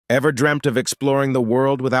Ever dreamt of exploring the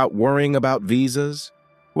world without worrying about visas?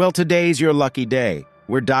 Well, today's your lucky day.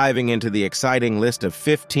 We're diving into the exciting list of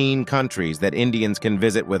 15 countries that Indians can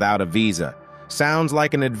visit without a visa. Sounds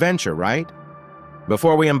like an adventure, right?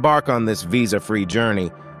 Before we embark on this visa-free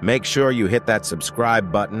journey, make sure you hit that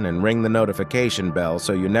subscribe button and ring the notification bell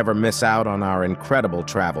so you never miss out on our incredible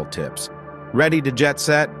travel tips. Ready to jet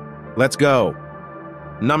set? Let's go!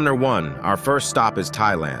 Number 1, our first stop is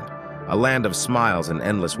Thailand, a land of smiles and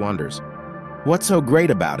endless wonders. What's so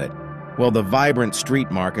great about it? Well, the vibrant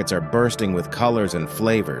street markets are bursting with colors and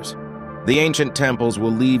flavors. The ancient temples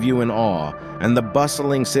will leave you in awe, and the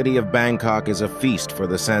bustling city of Bangkok is a feast for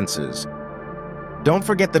the senses. Don't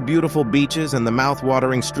forget the beautiful beaches and the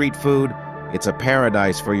mouth-watering street food. It's a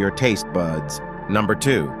paradise for your taste buds. Number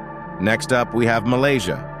 2. Next up, we have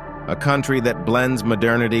Malaysia, a country that blends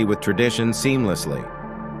modernity with tradition seamlessly.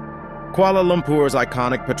 Kuala Lumpur's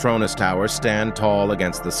iconic Petronas Towers stand tall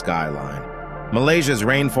against the skyline. Malaysia's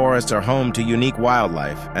rainforests are home to unique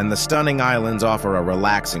wildlife, and the stunning islands offer a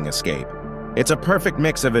relaxing escape. It's a perfect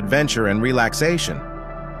mix of adventure and relaxation.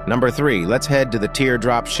 Number 3, let's head to the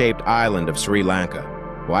teardrop-shaped island of Sri Lanka.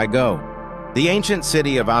 Why go? The ancient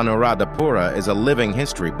city of Anuradhapura is a living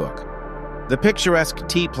history book. The picturesque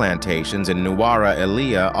tea plantations in Nuwara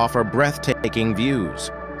Eliya offer breathtaking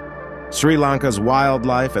views. Sri Lanka's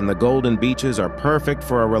wildlife and the golden beaches are perfect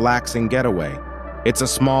for a relaxing getaway. It's a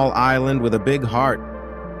small island with a big heart.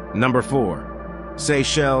 Number 4.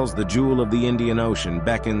 Seychelles, the jewel of the Indian Ocean,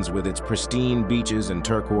 beckons with its pristine beaches and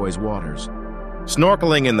turquoise waters.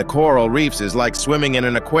 Snorkeling in the coral reefs is like swimming in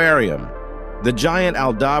an aquarium. The giant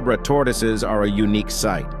Aldabra tortoises are a unique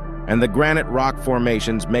sight, and the granite rock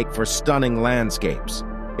formations make for stunning landscapes.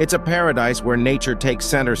 It's a paradise where nature takes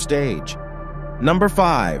center stage. Number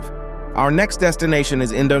 5. Our next destination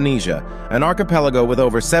is Indonesia, an archipelago with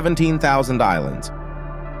over 17,000 islands.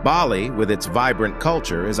 Bali, with its vibrant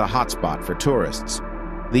culture, is a hotspot for tourists.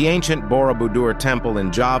 The ancient Borobudur Temple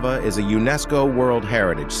in Java is a UNESCO World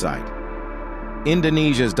Heritage Site.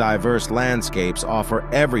 Indonesia's diverse landscapes offer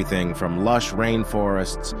everything from lush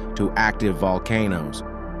rainforests to active volcanoes.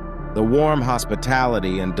 The warm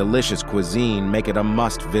hospitality and delicious cuisine make it a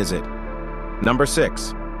must-visit. Number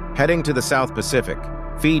 6. Heading to the South Pacific,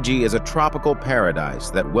 Fiji is a tropical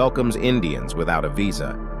paradise that welcomes Indians without a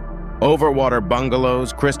visa. Overwater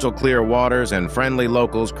bungalows, crystal-clear waters, and friendly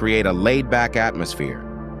locals create a laid-back atmosphere.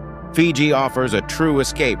 Fiji offers a true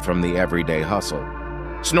escape from the everyday hustle.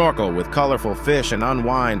 Snorkel with colorful fish and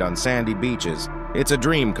unwind on sandy beaches. It's a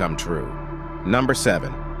dream come true. Number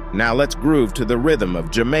 7. Now let's groove to the rhythm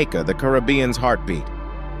of Jamaica, the Caribbean's heartbeat.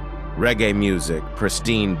 Reggae music,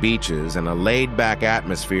 pristine beaches, and a laid-back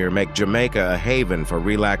atmosphere make Jamaica a haven for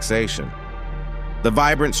relaxation. The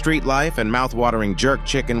vibrant street life and mouth-watering jerk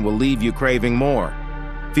chicken will leave you craving more.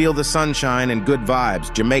 Feel the sunshine and good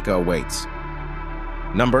vibes. Jamaica awaits.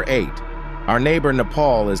 Number 8. Our neighbor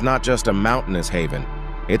Nepal is not just a mountainous haven.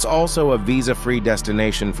 It's also a visa-free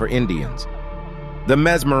destination for Indians. The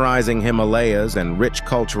mesmerizing Himalayas and rich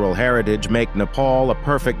cultural heritage make Nepal a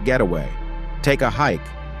perfect getaway. Take a hike,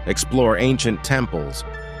 explore ancient temples,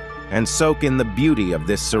 and soak in the beauty of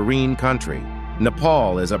this serene country.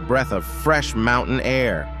 Nepal is a breath of fresh mountain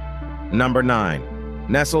air. Number 9.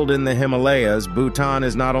 Nestled in the Himalayas, Bhutan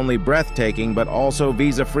is not only breathtaking but also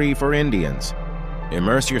visa-free for Indians.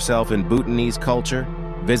 Immerse yourself in Bhutanese culture,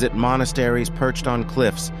 visit monasteries perched on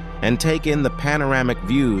cliffs, and take in the panoramic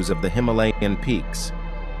views of the Himalayan peaks.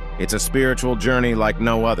 It's a spiritual journey like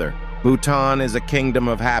no other. Bhutan is a kingdom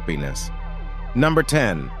of happiness. Number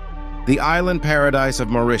 10. The island paradise of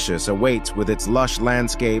Mauritius awaits with its lush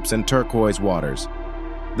landscapes and turquoise waters.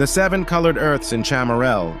 The 7-colored earths in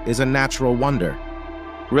Chamarel is a natural wonder.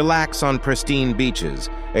 Relax on pristine beaches,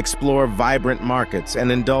 explore vibrant markets, and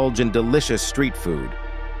indulge in delicious street food.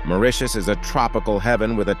 Mauritius is a tropical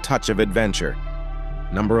heaven with a touch of adventure.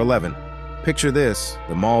 Number 11. Picture this,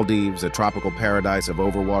 the Maldives, a tropical paradise of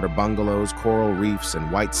overwater bungalows, coral reefs, and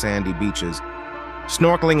white sandy beaches.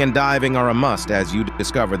 Snorkeling and diving are a must as you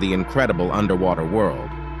discover the incredible underwater world.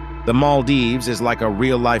 The Maldives is like a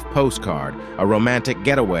real-life postcard, a romantic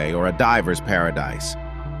getaway, or a diver's paradise.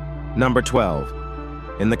 Number 12.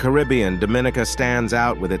 In the Caribbean, Dominica stands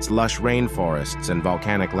out with its lush rainforests and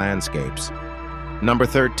volcanic landscapes. Number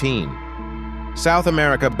 13. South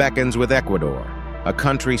America beckons with Ecuador, a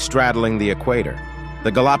country straddling the equator.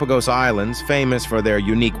 The Galapagos Islands, famous for their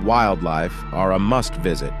unique wildlife, are a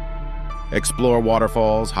must-visit. Explore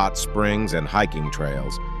waterfalls, hot springs, and hiking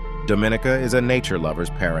trails. Dominica is a nature lover's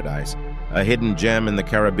paradise, a hidden gem in the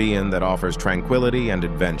Caribbean that offers tranquility and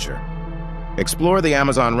adventure. Explore the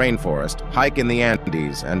Amazon rainforest, hike in the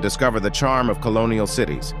Andes, and discover the charm of colonial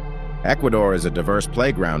cities. Ecuador is a diverse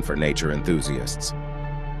playground for nature enthusiasts.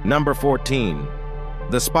 Number 14.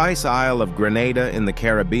 The Spice Isle of Grenada in the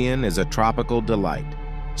Caribbean is a tropical delight.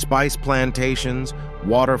 Spice plantations,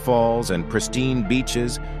 waterfalls, and pristine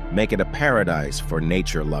beaches make it a paradise for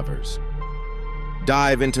nature lovers.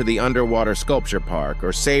 Dive into the underwater sculpture park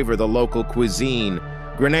or savor the local cuisine.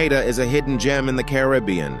 Grenada is a hidden gem in the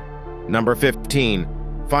Caribbean. Number 15.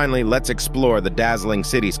 Finally, let's explore the dazzling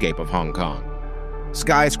cityscape of Hong Kong.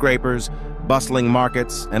 Skyscrapers, bustling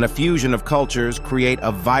markets, and a fusion of cultures create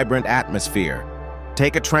a vibrant atmosphere.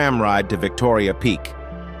 Take a tram ride to Victoria Peak.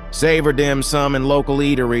 Savor dim sum in local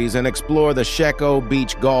eateries and explore the Sheko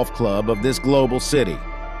Beach Golf Club of this global city.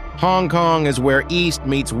 Hong Kong is where East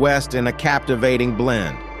meets West in a captivating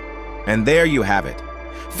blend. And there you have it.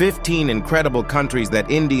 15 incredible countries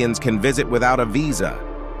that Indians can visit without a visa.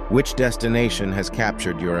 Which destination has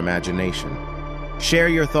captured your imagination? Share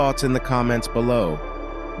your thoughts in the comments below.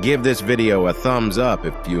 Give this video a thumbs up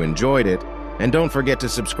if you enjoyed it, and don't forget to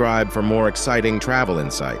subscribe for more exciting travel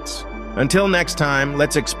insights. Until next time,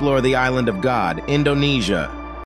 let's explore the island of God, Indonesia.